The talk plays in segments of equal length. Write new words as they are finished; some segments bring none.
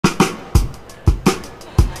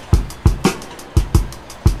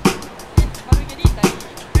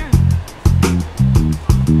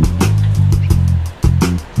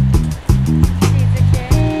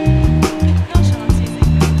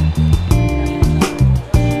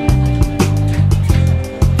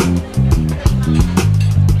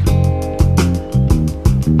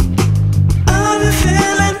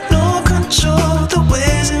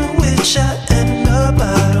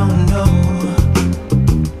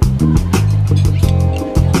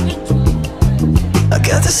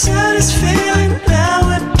the saddest feeling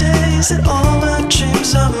nowadays that all my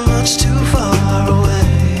dreams are much too far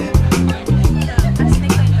away.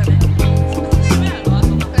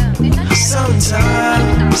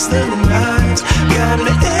 Sometimes the nights got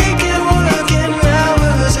me aching, working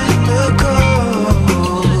hours in the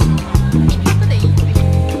cold.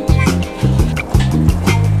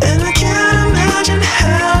 And I can't imagine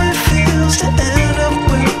how it feels to end up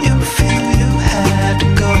where you feel you had to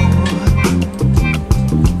go.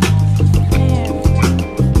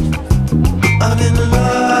 I've been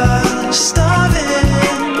lost,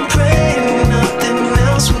 starving, praying nothing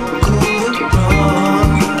else will go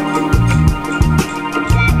wrong.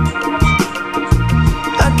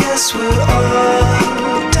 I guess we're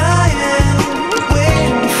all dying,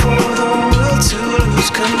 waiting for the world to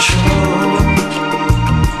lose control.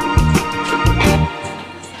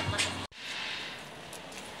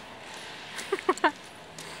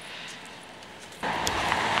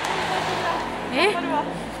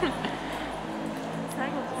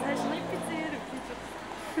最初の一筆言える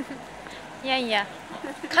いやいや、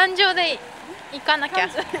感情で行かなきゃ。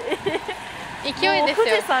勢いですよ。富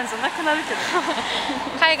士山じゃなくなるけど。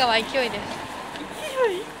絵画は勢いです。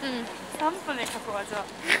勢い？うん。3分で描くわじゃあ。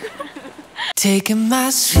Taking my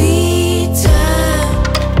sweet time,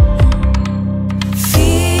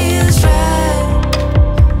 feels right.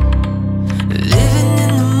 Living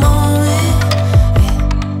in the moment,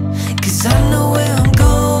 'cause I know where I'm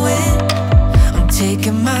going. I'm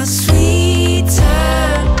taking my sweet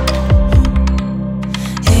time.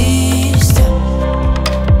 Each time.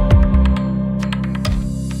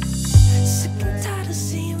 Sick and tired of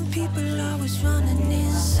seeing people always running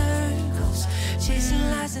in circles, chasing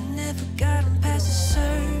lies that never got them past the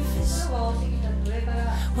surface.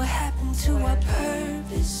 What happened to our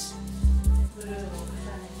purpose?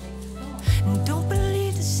 And don't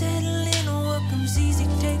believe the settling or what comes easy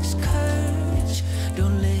takes courage.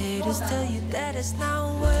 Don't let haters tell you that it's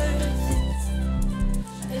not worth it.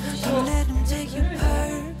 Don't let them take your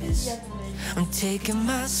purpose. I'm taking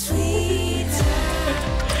my sweet time.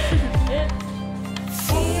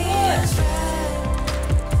 Feels right.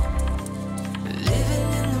 Living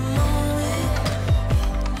in the moment,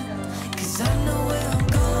 'cause I know where I'm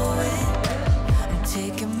going. I'm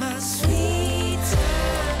taking my sweet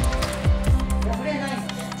time.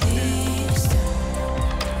 Each time.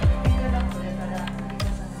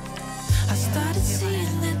 I started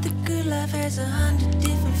seeing that the good life has 100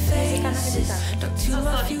 different faces. Talk to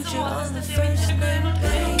my future on the first name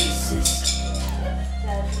basis,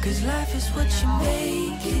 'cause life is what you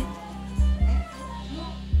make it.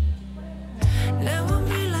 Now I'm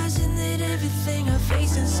realizing that everything I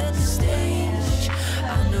face and set the stage.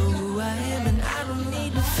 I know who I am and I don't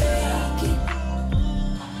need to fake it,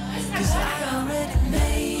 'cause I already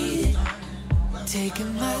made it.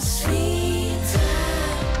 Taking my sweet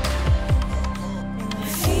time.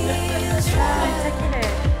 Feels めっ right. ちゃ綺麗。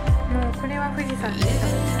もうこれは富士山で Living す。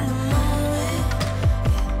 in the moment,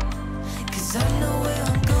 'cause I know where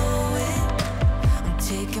I'm going. I'm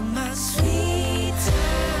taking my sweet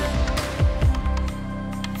time.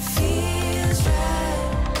 Feels right.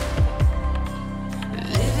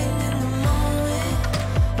 Living in the moment,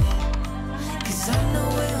 'cause I know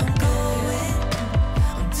where I'm going.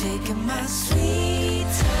 I'm taking my sweet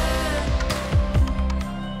time.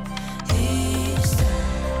 Each time.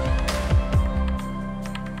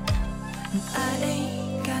 I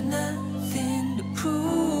ain't got nothing to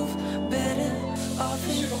prove. Better off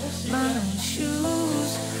in my own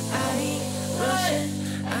shoes. I ain't rushing,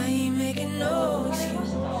 I ain't making no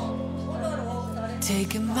excuse.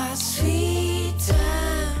 Taking my sweet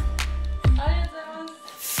time.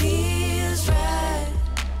 Feels right.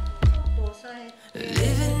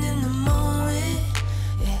 Living in the moment,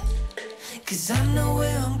 yeah. 'Cause I know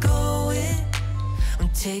where I'm going. I'm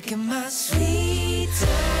taking my sweet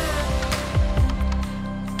time.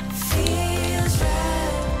 Feels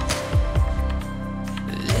right.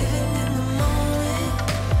 Living in the moment,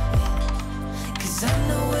 'cause I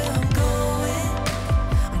know where I'm going.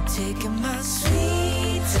 I'm taking my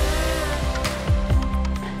sweet time.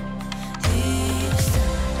 Each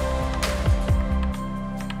time.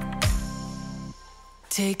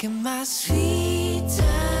 Taking my sweet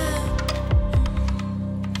time.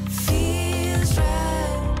 Feels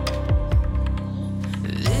right.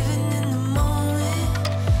 Living in the moment,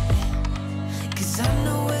 'cause I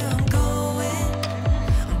know where I'm going.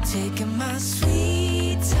 I'm taking my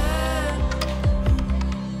sweet time.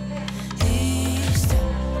 Each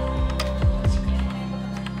time.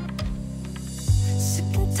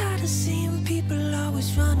 Sick and tired of seeing people always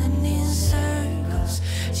running in circles,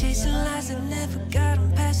 chasing lies that never got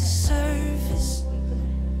them past the surface.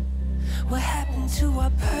 What happened to our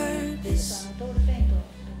purpose?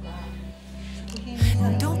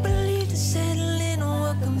 And don't believe the settling or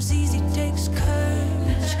what comes easy takes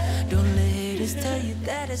courage. Don't let us tell you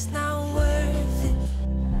that it's not worth it.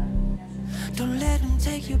 Don't let them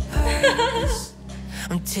take your purpose.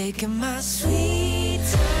 I'm taking my sweet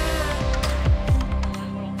time.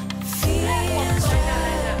 Feels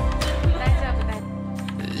right.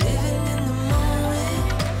 Living in the moment.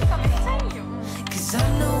 'Cause I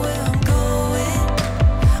know where I'm going.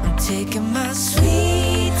 I'm taking my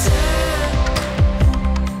sweet time.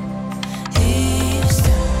 It's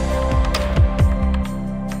time.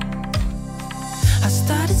 I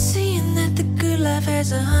started seeing that the good life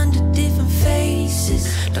has 100 different faces.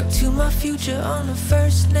 Talk to my future on a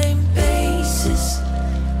first name basis.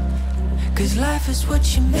 'Cause life is what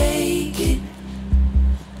you make it.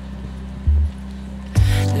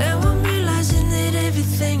 Now I'm realizing that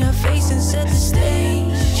everything I face and set the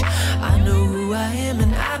stage. I know who I am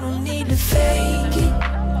and I don't need to fake it.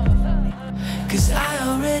 'Cause I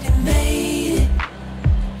already made it.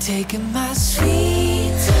 Taking my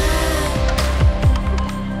sweet time.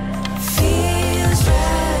 Feels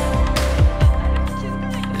right.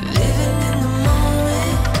 Living in the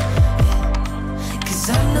moment. 'Cause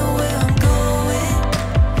I know where I'm going.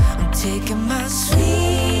 I'm taking my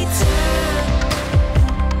sweet time.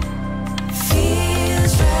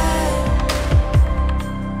 Feels right.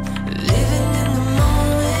 Living in the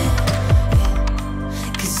moment.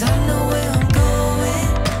 'Cause I know where I'm going.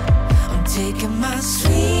 I'm taking my sweet